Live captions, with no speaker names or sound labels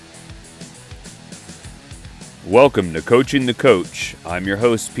Welcome to Coaching the Coach. I'm your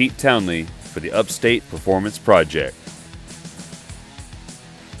host, Pete Townley, for the Upstate Performance Project.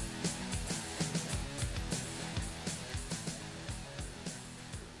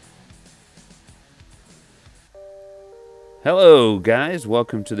 Hello, guys.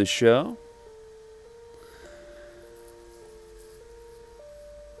 Welcome to the show.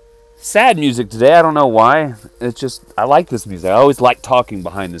 Sad music today. I don't know why. It's just, I like this music. I always like talking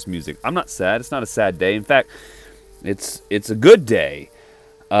behind this music. I'm not sad. It's not a sad day. In fact, it's a good day.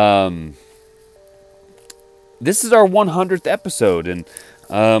 This is our 100th episode, and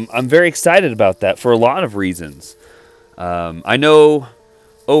I'm very excited about that for a lot of reasons. I know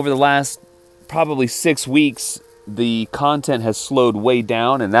over the last probably 6 weeks, the content has slowed way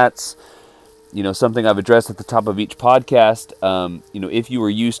down, and that's something I've addressed at the top of each podcast. If you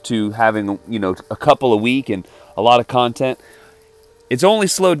were used to having a couple a week and a lot of content, it's only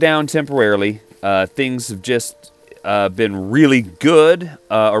slowed down temporarily. Things have just been really good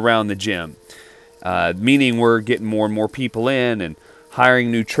around the gym, meaning we're getting more and more people in and hiring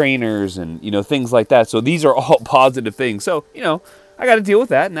new trainers and things like that. So these are all positive things. So I got to deal with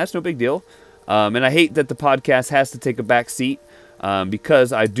that, and that's no big deal. And I hate that the podcast has to take a back seat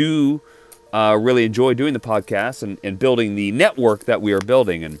because I do really enjoy doing the podcast and building the network that we are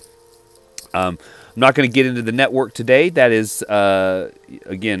building. And I'm not going to get into the network today. That is,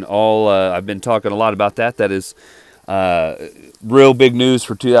 again, all I've been talking a lot about that. That is real big news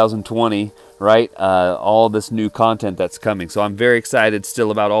for 2020, right? All this new content that's coming. So I'm very excited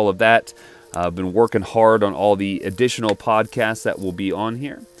still about all of that. I've been working hard on all the additional podcasts that will be on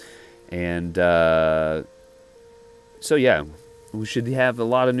here. And so, yeah, we should have a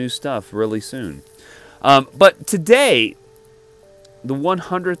lot of new stuff really soon. But today, the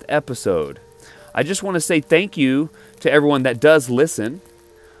 100th episode, I just want to say thank you to everyone that does listen.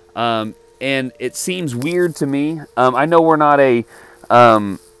 And it seems weird to me. I know we're not a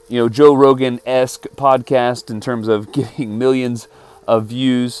Joe Rogan-esque podcast in terms of getting millions of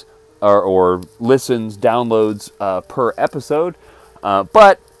views or listens, downloads per episode.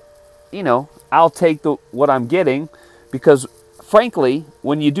 But I'll take what I'm getting because, frankly,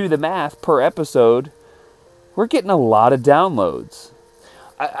 when you do the math per episode, we're getting a lot of downloads.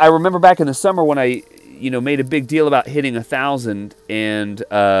 I remember back in the summer when I, made a big deal about hitting 1,000 and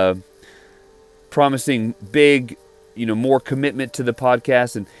promising big, more commitment to the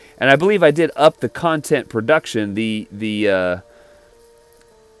podcast, and I believe I did up the content production, the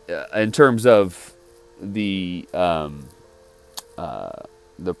in terms of the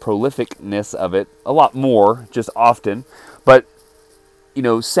prolificness of it, a lot more, just often, but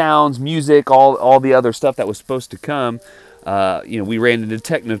sounds, music, all the other stuff that was supposed to come, we ran into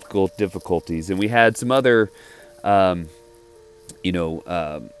technical difficulties, and we had some other,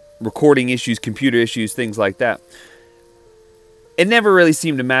 recording issues, computer issues, things like that. It never really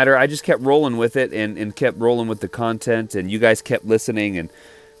seemed to matter. I just kept rolling with it and kept rolling with the content, and you guys kept listening, and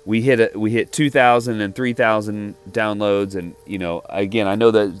we hit 2,000 and 3,000 downloads, and again, I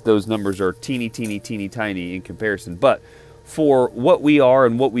know that those numbers are teeny tiny in comparison, but for what we are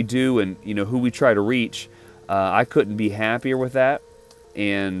and what we do and who we try to reach, I couldn't be happier with that.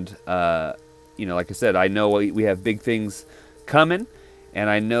 And like I said, I know we have big things coming, and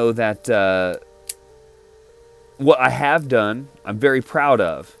I know that what I have done, I'm very proud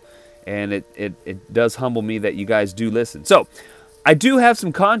of, and it does humble me that you guys do listen. So I do have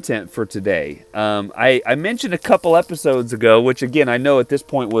some content for today. I mentioned a couple episodes ago, which again I know at this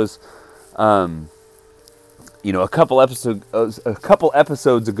point was, a couple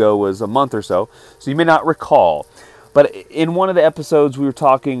episodes ago was a month or so, so you may not recall. But in one of the episodes, we were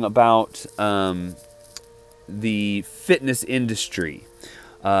talking about the fitness industry.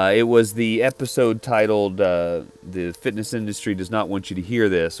 It was the episode titled "The Fitness Industry Does Not Want You to Hear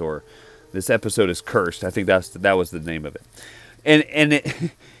This," or "This Episode is Cursed." I think that was the name of it. And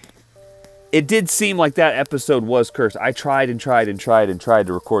it did seem like that episode was cursed. I tried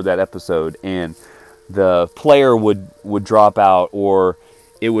to record that episode, and the player would drop out, or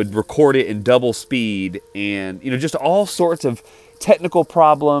it would record it in double speed, and just all sorts of technical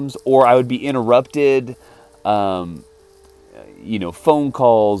problems, or I would be interrupted, phone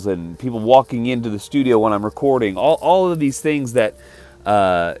calls and people walking into the studio when I'm recording, all of these things that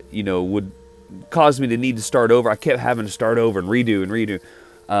would cause me to need to start over. I kept having to start over and redo.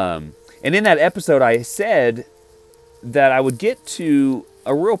 And in that episode, I said that I would get to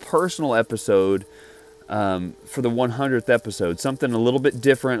a real personal episode for the 100th episode, something a little bit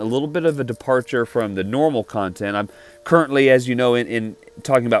different, a little bit of a departure from the normal content. I'm currently, as you know, in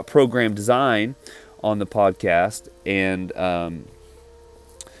talking about program design on the podcast, and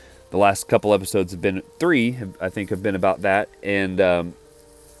The last couple episodes have been I think, have been about that, and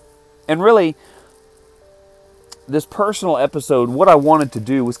really, this personal episode, what I wanted to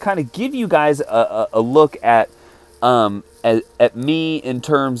do was kind of give you guys a look at me in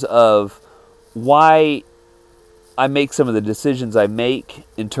terms of why I make some of the decisions I make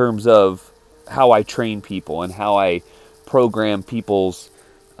in terms of how I train people and how I program people's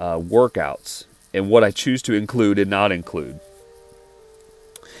workouts and what I choose to include and not include.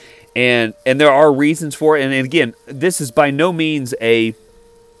 And there are reasons for it. And again, this is by no means a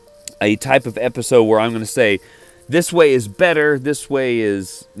type of episode where I'm going to say, this way is better, this way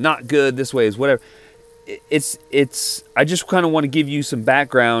is not good, this way is whatever. I just kind of want to give you some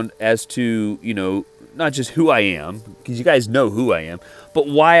background as to, not just who I am, because you guys know who I am, but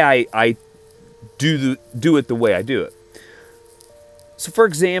why I do it the way I do it. So, for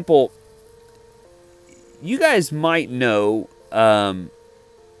example, you guys might know,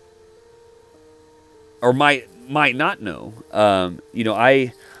 or might not know.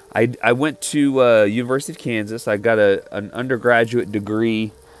 I went to University of Kansas. I got an undergraduate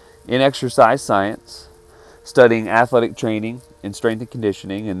degree in exercise science, studying athletic training and strength and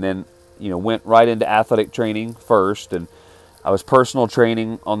conditioning, and then went right into athletic training first, and I was personal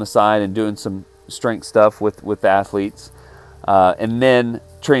training on the side and doing some strength stuff with athletes, and then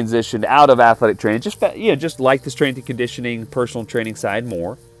transitioned out of athletic training, just like the strength and conditioning, personal training side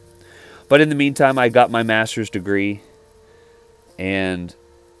more. But in the meantime, I got my master's degree, and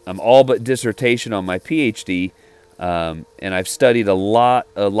I'm all but dissertation on my PhD, and I've studied a lot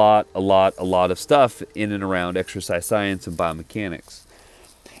of stuff in and around exercise science and biomechanics.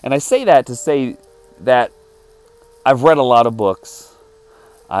 And I say that to say that I've read a lot of books,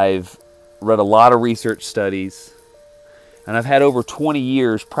 I've read a lot of research studies, and I've had over 20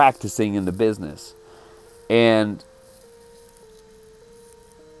 years practicing in the business. And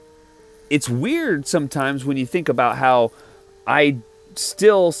it's weird sometimes when you think about how I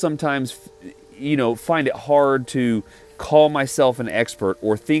still sometimes, find it hard to call myself an expert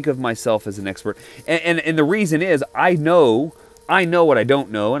or think of myself as an expert. And the reason is I know what I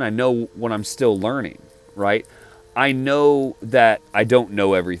don't know, and I know what I'm still learning, right? I know that I don't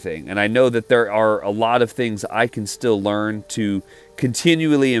know everything, and I know that there are a lot of things I can still learn to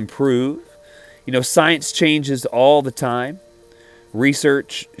continually improve. Science changes all the time.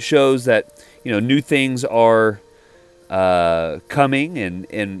 Research shows that, new things are coming,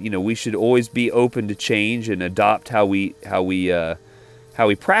 and we should always be open to change and adopt how we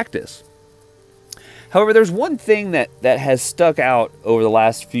practice. However, there's one thing that has stuck out over the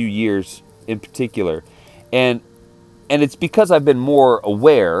last few years in particular, and it's because I've been more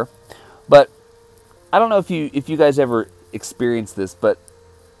aware. But I don't know if you guys ever experienced this, but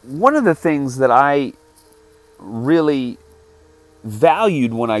one of the things that I really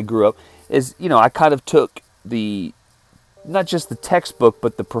valued when I grew up is, I kind of took not just the textbook,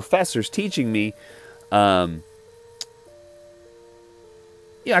 but the professors teaching me, I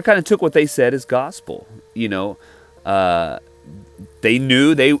kind of took what they said as gospel. They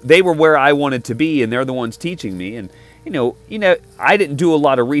knew they were where I wanted to be, and they're the ones teaching me. And I didn't do a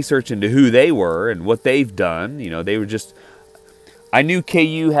lot of research into who they were and what they've done. They were just. I knew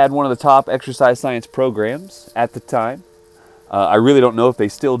KU had one of the top exercise science programs at the time. I really don't know if they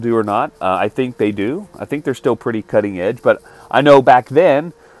still do or not. I think they do. I think they're still pretty cutting edge. But I know back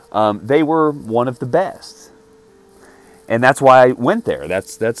then they were one of the best. And that's why I went there.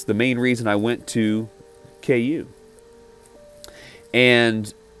 That's the main reason I went to KU.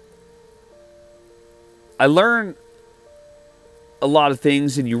 And I learned a lot of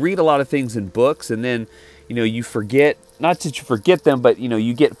things, and you read a lot of things in books, and then you forget, not that you forget them, but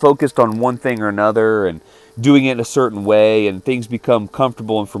you get focused on one thing or another and doing it a certain way, and things become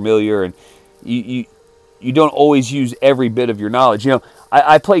comfortable and familiar, and you don't always use every bit of your knowledge.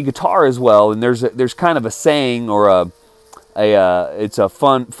 I play guitar as well, and there's kind of a saying, or it's a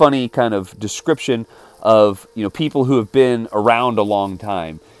funny kind of description of people who have been around a long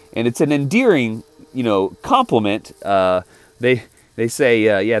time, and it's an endearing compliment. They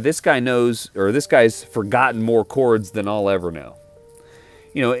say, this guy knows, or this guy's forgotten more chords than I'll ever know.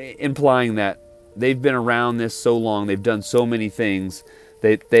 Implying that they've been around this so long, they've done so many things,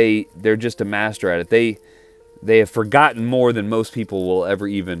 that they're just a master at it. They have forgotten more than most people will ever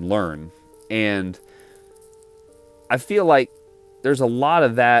even learn. And I feel like there's a lot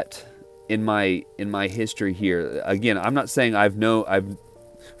of that in my history here. Again, I'm not saying I've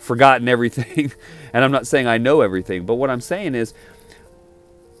forgotten everything, and I'm not saying I know everything, but what I'm saying is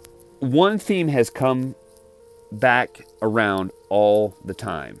one theme has come back around all the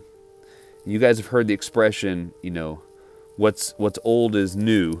time. You guys have heard the expression, what's old is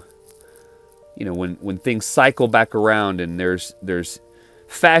new. when things cycle back around, and there's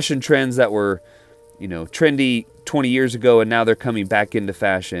fashion trends that were, trendy 20 years ago, and now they're coming back into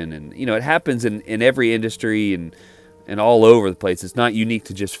fashion. And, it happens in every industry and all over the place. It's not unique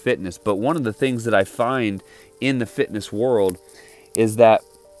to just fitness. But one of the things that I find in the fitness world is that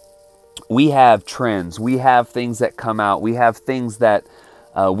we have trends. We have things that come out. We have things that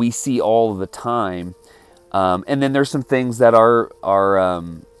we see all the time. And then there's some things that are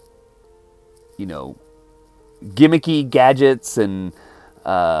gimmicky gadgets and,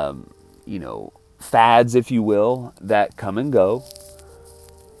 fads, if you will, that come and go.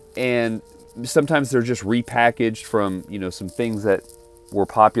 And sometimes they're just repackaged from, some things that were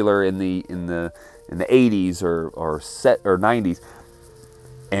popular in the 80s or 90s.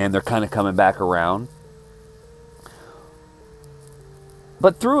 And they're kind of coming back around.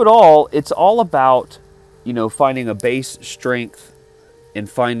 But through it all, it's all about, finding a base strength and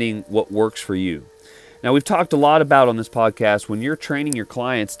finding what works for you. Now, we've talked a lot about on this podcast when you're training your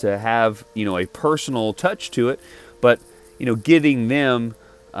clients to have, a personal touch to it, but, getting them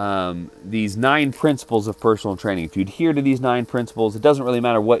these 9 principles of personal training. If you adhere to these 9 principles, it doesn't really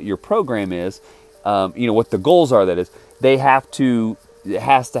matter what your program is, what the goals are, that is, it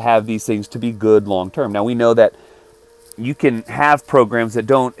has to have these things to be good long term. Now, we know that you can have programs that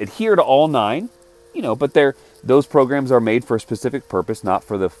don't adhere to all 9, but those programs are made for a specific purpose, not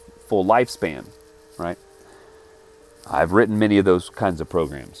for the full lifespan, right? I've written many of those kinds of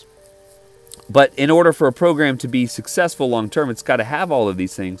programs. But in order for a program to be successful long term, it's got to have all of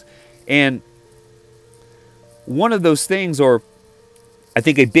these things. And one of those things, or I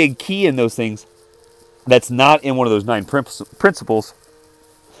think a big key in those things, that's not in one of those 9 principles,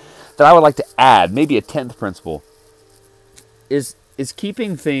 that I would like to add, maybe a 10th principle, is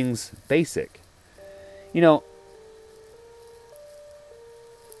keeping things basic.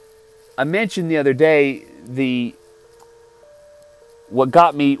 I mentioned the other day what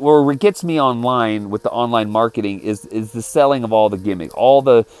gets me online with the online marketing is the selling of all the gimmick, all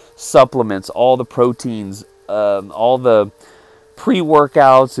the supplements, all the proteins, all the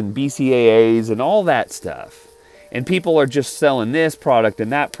pre-workouts and BCAAs and all that stuff. And people are just selling this product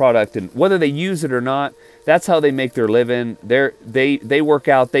and that product, and whether they use it or not, that's how they make their living. They work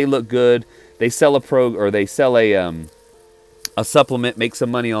out, they look good, they sell a supplement, make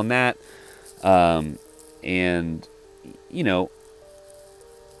some money on that, and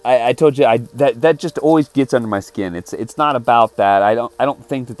I told you that just always gets under my skin. It's not about that. I don't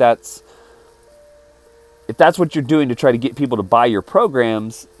think that's. If that's what you're doing to try to get people to buy your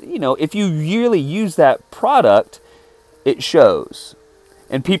programs, if you really use that product, it shows.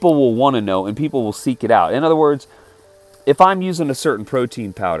 And people will want to know, and people will seek it out. In other words, if I'm using a certain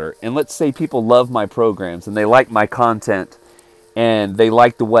protein powder, and let's say people love my programs, and they like my content, and they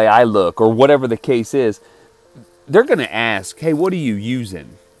like the way I look, or whatever the case is, they're going to ask, hey, what are you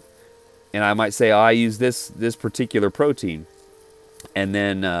using? And I might say, I use this particular protein. And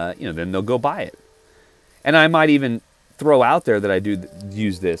then, then they'll go buy it. And I might even throw out there that I do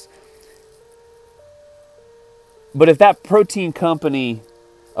use this. But if that protein company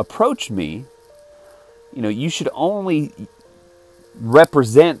approached me, you should only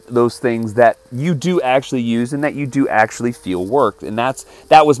represent those things that you do actually use and that you do actually feel worked. And that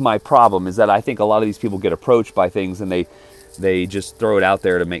was my problem, is that I think a lot of these people get approached by things and they just throw it out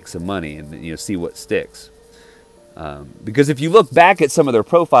there to make some money and see what sticks. Because if you look back at some of their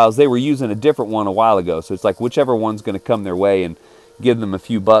profiles, they were using a different one a while ago. So it's like whichever one's going to come their way and give them a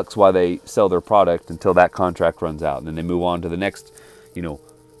few bucks while they sell their product until that contract runs out. And then they move on to the next,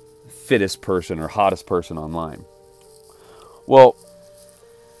 fittest person or hottest person online. Well,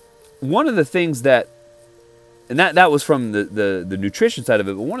 one of the things that was from the nutrition side of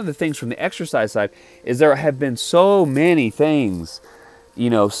it, but one of the things from the exercise side is there have been so many things,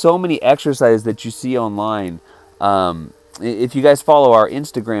 so many exercises that you see online. If you guys follow our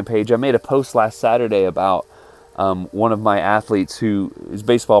Instagram page, I made a post last Saturday about one of my athletes who is a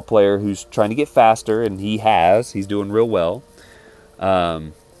baseball player who's trying to get faster, and he's doing real well.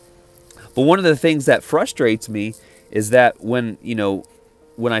 But one of the things that frustrates me is that when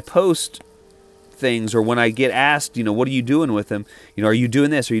I post things, or when I get asked, what are you doing with them? Are you doing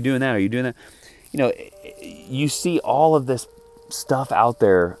this? Are you doing that? Are you doing that? You see all of this stuff out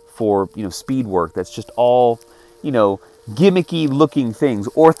there for, speed work that's just all, gimmicky looking things,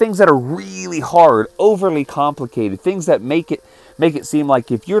 or things that are really hard, overly complicated, things that make it seem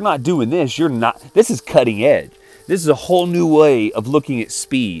like if you're not doing this, this is cutting edge. This is a whole new way of looking at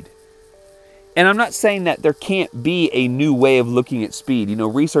speed. And I'm not saying that there can't be a new way of looking at speed.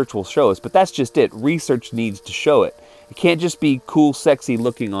 Research will show us, but that's just it. Research needs to show it. It can't just be cool, sexy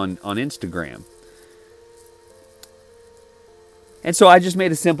looking on Instagram. And so I just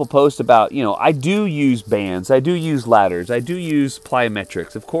made a simple post about, I do use bands, I do use ladders, I do use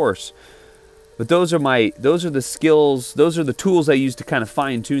plyometrics, of course. But those are the skills, those are the tools I use to kind of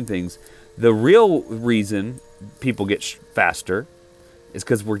fine tune things. The real reason people get faster is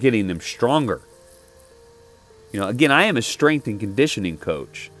because we're getting them stronger. Again, I am a strength and conditioning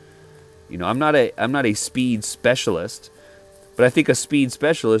coach. I'm not a speed specialist, but I think a speed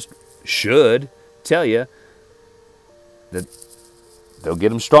specialist should tell you that they'll get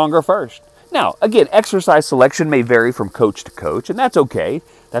them stronger first. Now, again, exercise selection may vary from coach to coach, and that's okay.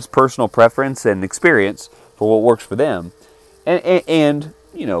 That's personal preference and experience for what works for them. And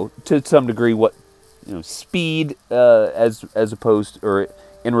to some degree, what speed as opposed or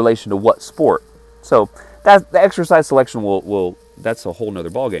in relation to what sport. So that the exercise selection will that's a whole nother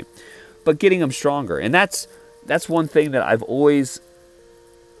ballgame. But getting them stronger, and that's one thing that I've always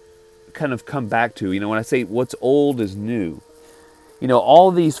kind of come back to. When I say what's old is new.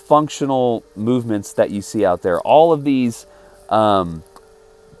 All these functional movements that you see out there, all of these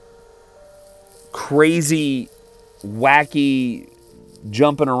crazy, wacky,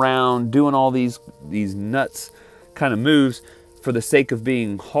 jumping around, doing all these nuts kind of moves for the sake of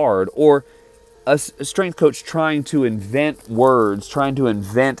being hard, or a strength coach trying to invent words, trying to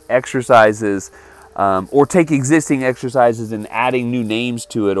invent exercises, or take existing exercises and adding new names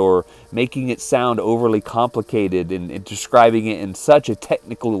to it, or making it sound overly complicated and describing it in such a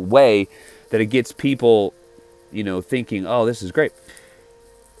technical way that it gets people, thinking, oh, this is great.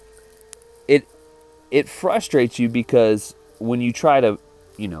 It frustrates you because when you try to,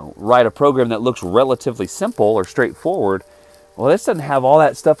 write a program that looks relatively simple or straightforward, well, this doesn't have all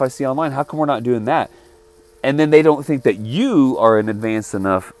that stuff I see online. How come we're not doing that? And then they don't think that you are an advanced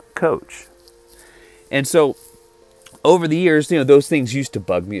enough coach. And so over the years, those things used to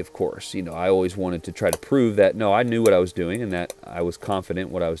bug me, of course. I always wanted to try to prove that, no, I knew what I was doing and that I was confident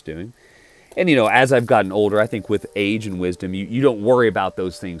in what I was doing. And, as I've gotten older, I think with age and wisdom, you don't worry about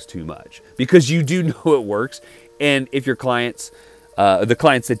those things too much because you do know it works. And if your clients, the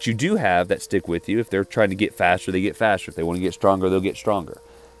clients that you do have that stick with you, if they're trying to get faster, they get faster. If they want to get stronger, they'll get stronger.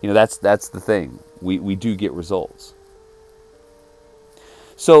 That's the thing. We do get results.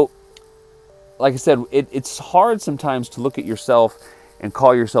 So, like I said, it's hard sometimes to look at yourself and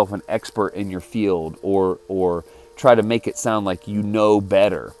call yourself an expert in your field or try to make it sound like you know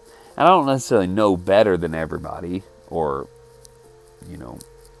better. And I don't necessarily know better than everybody or,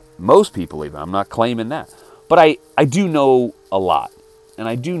 most people even. I'm not claiming that. But I do know a lot. And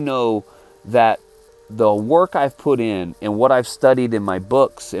I do know that the work I've put in and what I've studied in my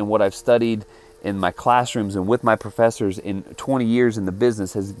books and what I've studied in my classrooms and with my professors in 20 years in the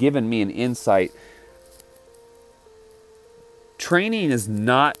business has given me an insight. Training is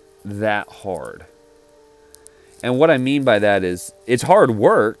not that hard. And what I mean by that is it's hard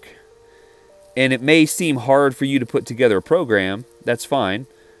work, and it may seem hard for you to put together a program. That's fine.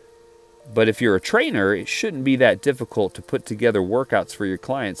 But if you're a trainer, it shouldn't be that difficult to put together workouts for your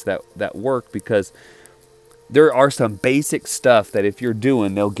clients that work, because there are some basic stuff that if you're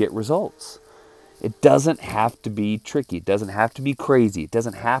doing, they'll get results. It doesn't have to be tricky. It doesn't have to be crazy. It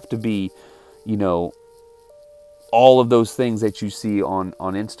doesn't have to be, all of those things that you see on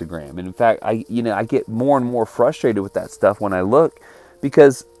Instagram. And in fact, I get more and more frustrated with that stuff when I look,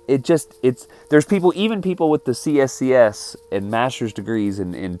 because there's people, even people with the CSCS and master's degrees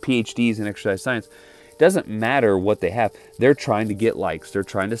and PhDs in exercise science. It doesn't matter what they have. They're trying to get likes. They're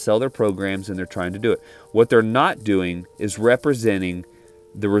trying to sell their programs, and they're trying to do it. What they're not doing is representing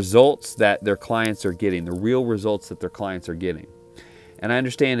the results that their clients are getting, the real results that their clients are getting. And I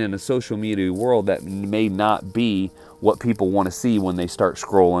understand in a social media world that may not be what people want to see when they start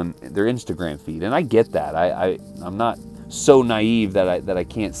scrolling their Instagram feed. And I get that. I'm not so naive that I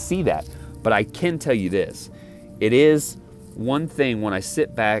can't see that. But I can tell you this. It is one thing when I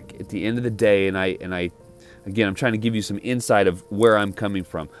sit back at the end of the day and I again, I'm trying to give you some insight of where I'm coming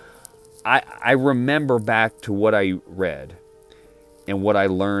from. I remember back to what I read and what I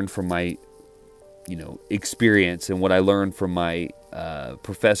learned from my experience and what I learned from my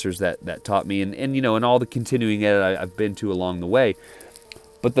professors that taught me and all the continuing ed I've been to along the way.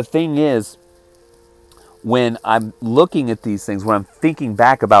 But the thing is, when I'm looking at these things, when I'm thinking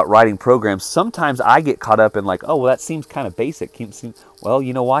back about writing programs, sometimes I get caught up in like, oh, well, that seems kind of basic. Well,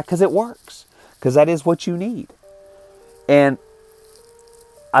 you know why? Because it works. Because that is what you need. And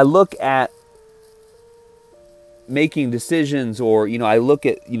I look at making decisions, or I look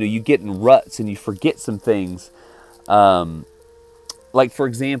at you get in ruts and you forget some things. Like for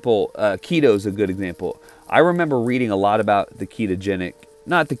example, keto is a good example. I remember reading a lot about the ketogenic,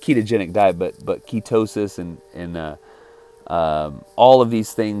 not the ketogenic diet, but ketosis and all of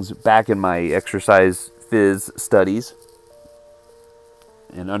these things back in my exercise phys studies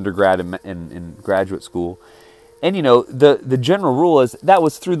in undergrad and in graduate school. And the general rule is that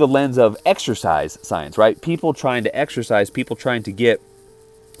was through the lens of exercise science, right? People trying to exercise, people trying to get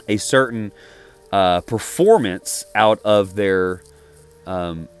a certain performance out of their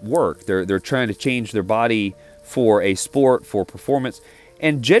work. They're trying to change their body for a sport, for performance.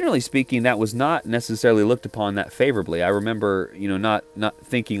 And generally speaking, that was not necessarily looked upon that favorably. I remember, not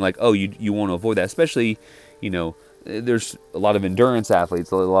thinking like, oh, you want to avoid that, especially, there's a lot of endurance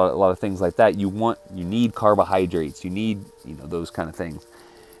athletes, a lot of things like that. You need carbohydrates, you need, those kind of things.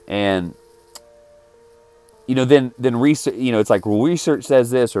 And, then research, it's like, well, research says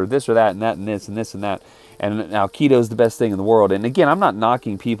this or that and that and this and this and that. And now keto is the best thing in the world. And again, I'm not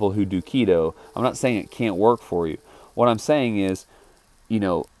knocking people who do keto. I'm not saying it can't work for you. What I'm saying is,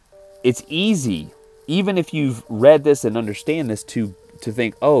 it's easy, even if you've read this and understand this, to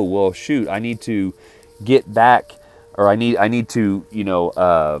think, oh, well, shoot, I need to get back, or I need to,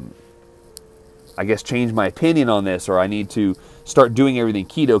 I guess change my opinion on this, or I need to start doing everything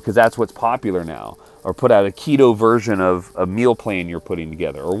keto because that's what's popular now, or put out a keto version of a meal plan you're putting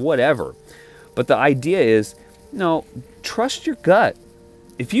together, or whatever. But the idea is, trust your gut.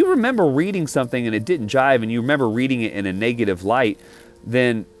 If you remember reading something and it didn't jive, and you remember reading it in a negative light,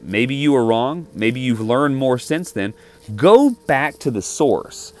 then maybe you were wrong. Maybe you've learned more since then. Go back to the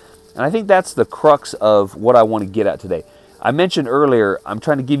source. And I think that's the crux of what I want to get at today. I mentioned earlier, I'm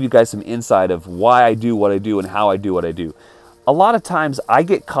trying to give you guys some insight of why I do what I do and how I do what I do. A lot of times I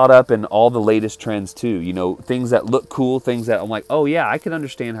get caught up in all the latest trends too. Things that look cool, things that I'm like, oh yeah, I can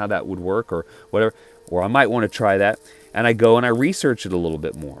understand how that would work, or whatever. Or I might want to try that. And I go and I research it a little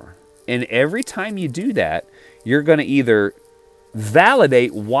bit more. And every time you do that, you're going to either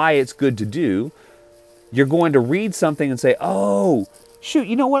validate why it's good to do. You're going to read something and say, oh, shoot,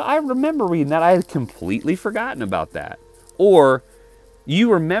 you know what? I remember reading that. I had completely forgotten about that. Or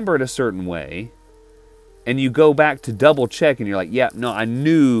you remember it a certain way and you go back to double check and you're like, yeah, no, I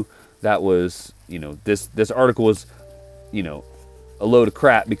knew that was, this article was, a load of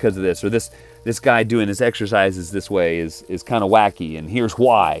crap because of this, or this guy doing his exercises this way is kind of wacky, and here's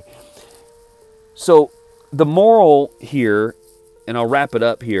why. So the moral here, and I'll wrap it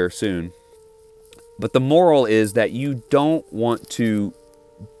up here soon, but the moral is that you don't want to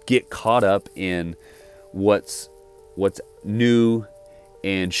get caught up in what's new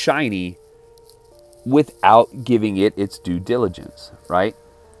and shiny without giving it its due diligence, right?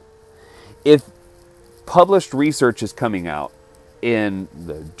 If published research is coming out in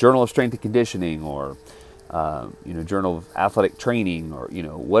the Journal of Strength and Conditioning, or Journal of Athletic Training, or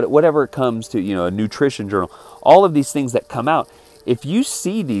whatever it comes to, a nutrition journal, all of these things that come out, if you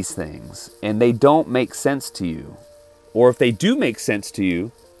see these things and they don't make sense to you, or if they do make sense to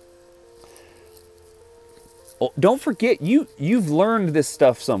you, don't forget, you've learned this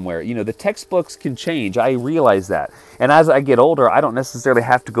stuff somewhere. The textbooks can change. I realize that. And as I get older, I don't necessarily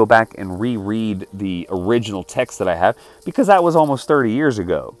have to go back and reread the original text that I have, because that was almost 30 years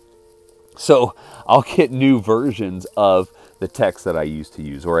ago. So I'll get new versions of the text that I used to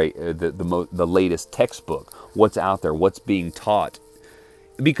use, or the latest textbook, what's out there, what's being taught.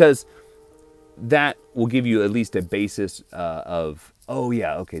 Because that will give you at least a basis of, oh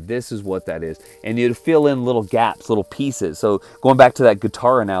yeah, okay, this is what that is. And you fill in little gaps, little pieces. So going back to that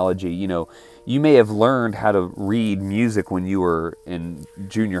guitar analogy, you may have learned how to read music when you were in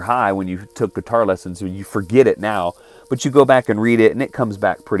junior high, when you took guitar lessons, so you forget it now, but you go back and read it and it comes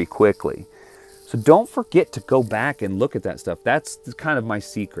back pretty quickly. So don't forget to go back and look at that stuff. That's kind of my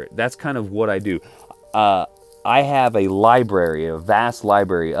secret. That's kind of what I do. I have a library, a vast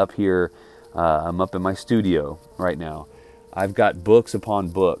library up here. I'm up in my studio right now. I've got books upon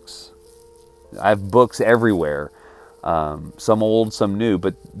books. I have books everywhere, some old, some new,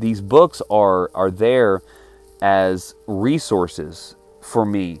 but these books are there as resources for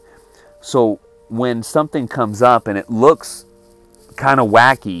me. So when something comes up and it looks kind of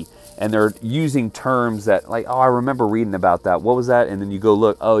wacky, and they're using terms that, like, oh, I remember reading about that. What was that? And then you go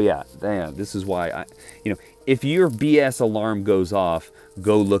look, oh yeah, damn, this is why if your BS alarm goes off,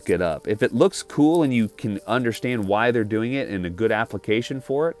 go look it up. If it looks cool and you can understand why they're doing it and a good application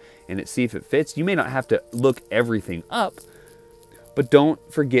for it, and see if it fits, you may not have to look everything up, but don't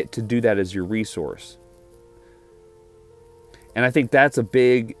forget to do that as your resource. And I think that's a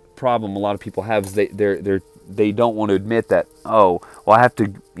big problem a lot of people have, is they don't want to admit that, oh, well, I have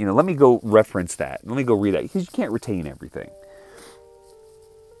to, let me go reference that. Let me go read that, because you can't retain everything.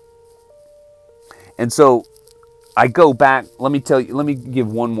 And so I go back, let me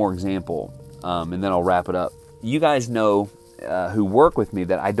give one more example, and then I'll wrap it up. You guys know who work with me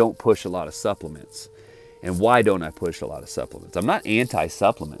that I don't push a lot of supplements. And why don't I push a lot of supplements? I'm not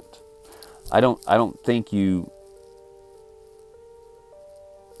anti-supplement. I don't think I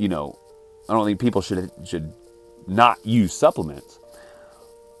don't think people should not use supplements.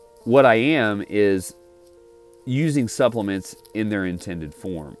 What I am is using supplements in their intended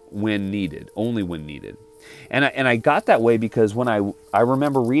form when needed, only when needed. And I got that way because when I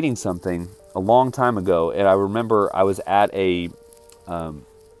remember reading something a long time ago, and I remember I was at a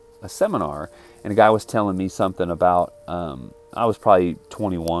seminar, and a guy was telling me something about, I was probably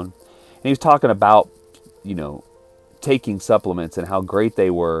 21, and he was talking about, taking supplements and how great they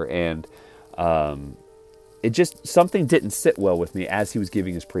were, and it just, something didn't sit well with me as he was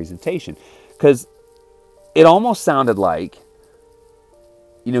giving his presentation, because it almost sounded like,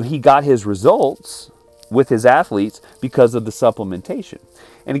 he got his results with his athletes because of the supplementation.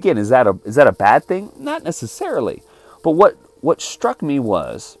 And again, is that a bad thing? Not necessarily. But what struck me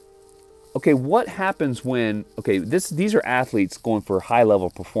was, okay, what happens when, these are athletes going for high level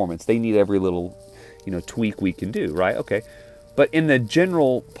performance. They need every little, tweak we can do, right? Okay. But in the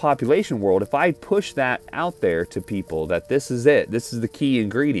general population world, if I push that out there to people that this is it, this is the key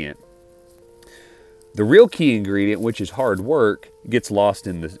ingredient, the real key ingredient, which is hard work, gets lost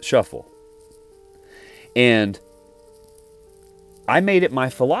in the shuffle. And I made it my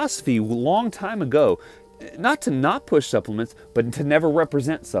philosophy a long time ago, not to not push supplements, but to never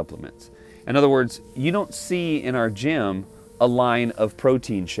represent supplements. In other words, you don't see in our gym a line of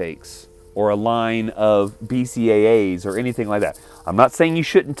protein shakes or a line of BCAAs or anything like that. I'm not saying you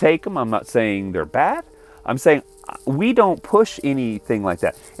shouldn't take them. I'm not saying they're bad. I'm saying we don't push anything like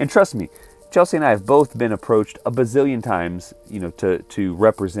that. And trust me, Chelsea and I have both been approached a bazillion times, to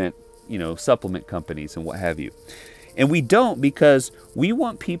represent, supplement companies and what have you. And we don't, because we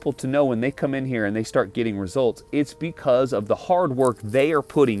want people to know when they come in here and they start getting results, it's because of the hard work they are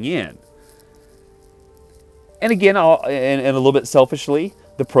putting in. And again, and a little bit selfishly,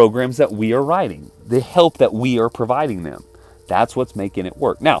 the programs that we are writing, the help that we are providing them. That's what's making it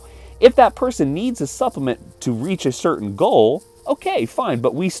work. Now, if that person needs a supplement to reach a certain goal, okay, fine.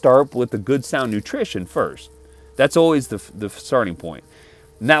 But we start with the good, sound nutrition first. That's always the starting point.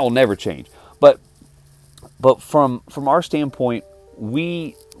 And that will never change. But from our standpoint,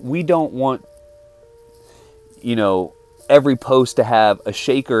 we don't want, every post to have a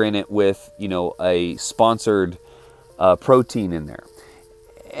shaker in it with, a sponsored protein in there.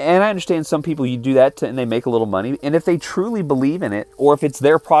 And I understand some people, you do that and they make a little money. And if they truly believe in it, or if it's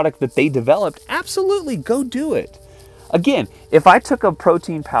their product that they developed, absolutely go do it. Again, if I took a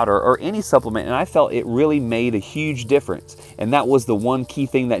protein powder or any supplement and I felt it really made a huge difference, and that was the one key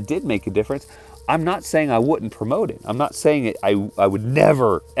thing that did make a difference, I'm not saying I wouldn't promote it. I'm not saying I would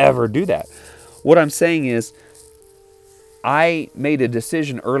never, ever do that. What I'm saying is I made a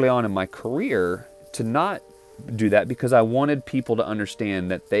decision early on in my career to not do that because I wanted people to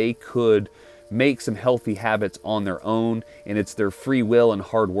understand that they could make some healthy habits on their own, and it's their free will and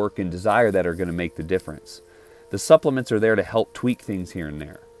hard work and desire that are going to make the difference. The supplements are there to help tweak things here and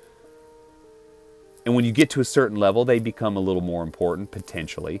there. And when you get to a certain level, they become a little more important,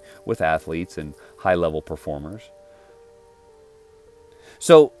 potentially, with athletes and high-level performers.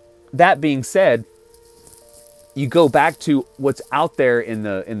 So, that being said, you go back to what's out there in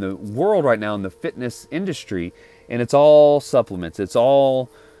the world right now, in the fitness industry, and it's all supplements. It's all,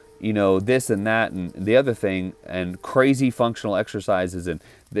 this and that and the other thing, and crazy functional exercises, and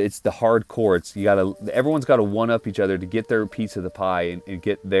it's the hardcore. Everyone's got to one-up each other to get their piece of the pie and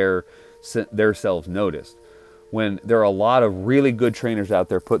get their selves noticed. When there are a lot of really good trainers out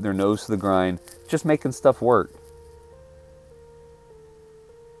there putting their nose to the grind, just making stuff work.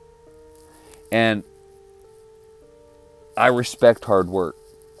 And I respect hard work.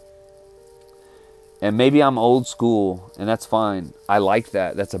 And maybe I'm old school, and that's fine. I like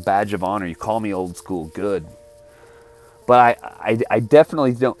that. That's a badge of honor. You call me old school, good. But I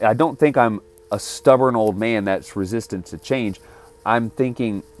definitely don't think I'm a stubborn old man that's resistant to change. I'm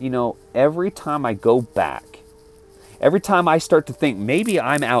thinking, every time I go back, every time I start to think maybe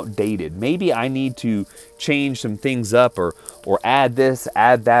I'm outdated, maybe I need to change some things up or add this,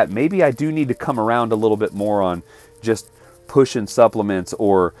 add that, maybe I do need to come around a little bit more on just pushing supplements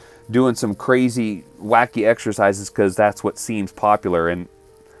or doing some crazy, wacky exercises because that's what seems popular and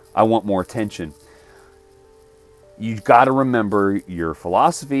I want more attention. You've got to remember your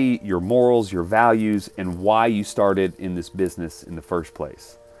philosophy, your morals, your values, and why you started in this business in the first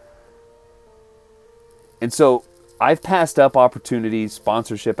place. And so I've passed up opportunities,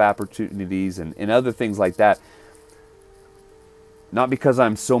 sponsorship opportunities, and other things like that Not because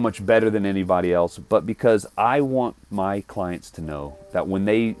I'm so much better than anybody else, but because I want my clients to know that when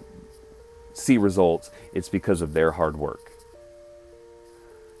they see results, it's because of their hard work.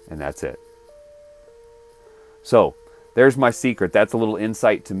 And that's it. So, there's my secret. That's a little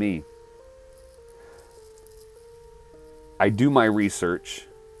insight to me. I do my research.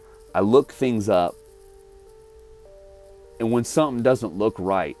 I look things up. And when something doesn't look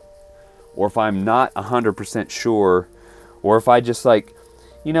right, or if I'm not 100% sure, or if I just like,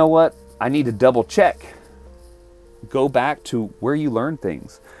 you know what, I need to double check. Go back to where you learn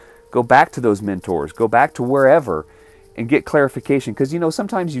things. Go back to those mentors. Go back to wherever and get clarification. Because,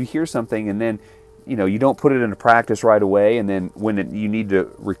 sometimes you hear something and then, you don't put it into practice right away. And then when you need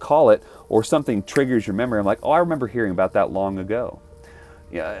to recall it or something triggers your memory, I'm like, oh, I remember hearing about that long ago.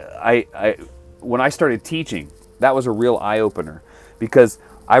 Yeah, when I started teaching, that was a real eye-opener. Because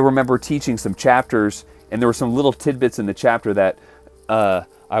I remember teaching some chapters and there were some little tidbits in the chapter that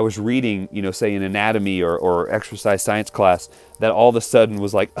I was reading, say in anatomy or exercise science class, that all of a sudden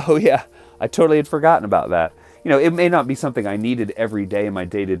was like, oh yeah, I totally had forgotten about that. It may not be something I needed every day in my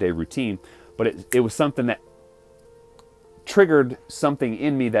day-to-day routine, but it was something that triggered something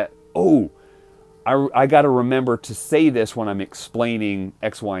in me that, oh, I got to remember to say this when I'm explaining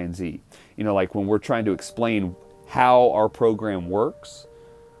X, Y, and Z. Like when we're trying to explain how our program works,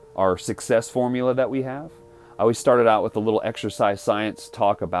 our success formula that we have. I always started out with a little exercise science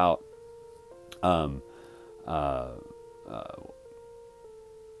talk about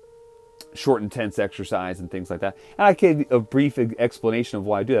short, intense exercise and things like that. And I gave a brief explanation of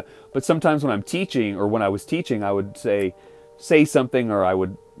why I do that. But sometimes when I'm teaching, or when I was teaching, I would say something, or I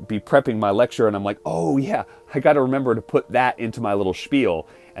would be prepping my lecture, and I'm like, oh yeah, I got to remember to put that into my little spiel,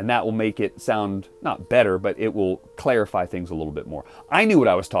 and that will make it sound not better, but it will clarify things a little bit more. I knew what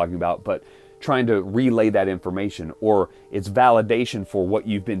I was talking about, but trying to relay that information, or it's validation for what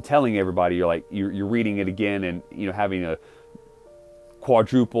you've been telling everybody. You're reading it again, and having a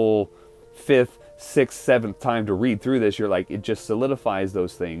quadruple, fifth, sixth, seventh time to read through this, it just solidifies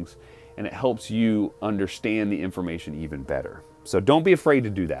those things, and it helps you understand the information even better. So don't be afraid to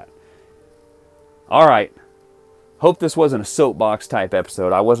do that. All right. Hope this wasn't a soapbox type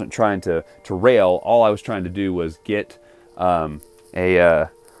episode. I wasn't trying to rail. All I was trying to do was get a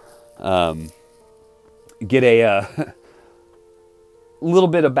little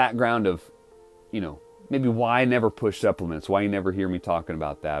bit of background of, maybe why I never push supplements, why you never hear me talking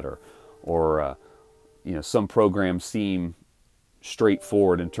about that, or some programs seem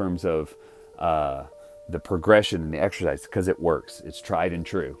straightforward in terms of the progression and the exercise, because it works. It's tried and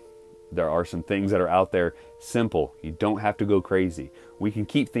true. There are some things that are out there simple. You don't have to go crazy. We can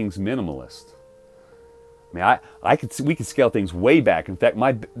keep things minimalist. I mean, we could scale things way back. In fact,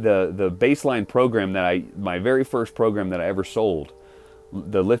 the baseline program my very first program that I ever sold,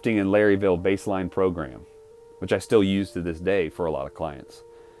 the Lifting in Larryville baseline program, which I still use to this day for a lot of clients,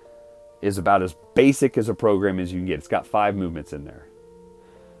 is about as basic as a program as you can get. It's got 5 movements in there: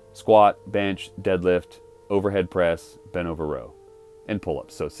 squat, bench, deadlift, overhead press, bent over row, and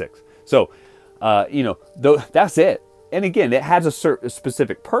pull-ups. So 6. So, that's it. And again, it has a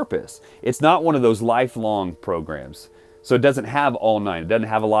specific purpose. It's not one of those lifelong programs. So it doesn't have all 9. It doesn't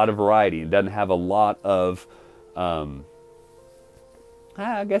have a lot of variety. It doesn't have a lot of, I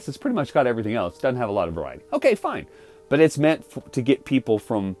guess it's pretty much got everything else. It doesn't have a lot of variety. Okay, fine. But it's meant to get people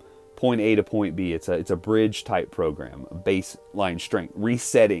from point A to point B. It's a bridge type program, a baseline strength,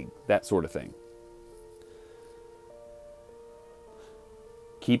 resetting, that sort of thing.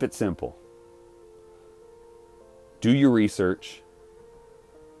 Keep it simple. Do your research.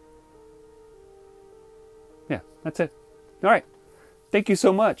 Yeah, that's it. All right. Thank you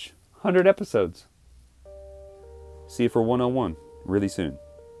so much. 100 episodes. See you for 101 really soon.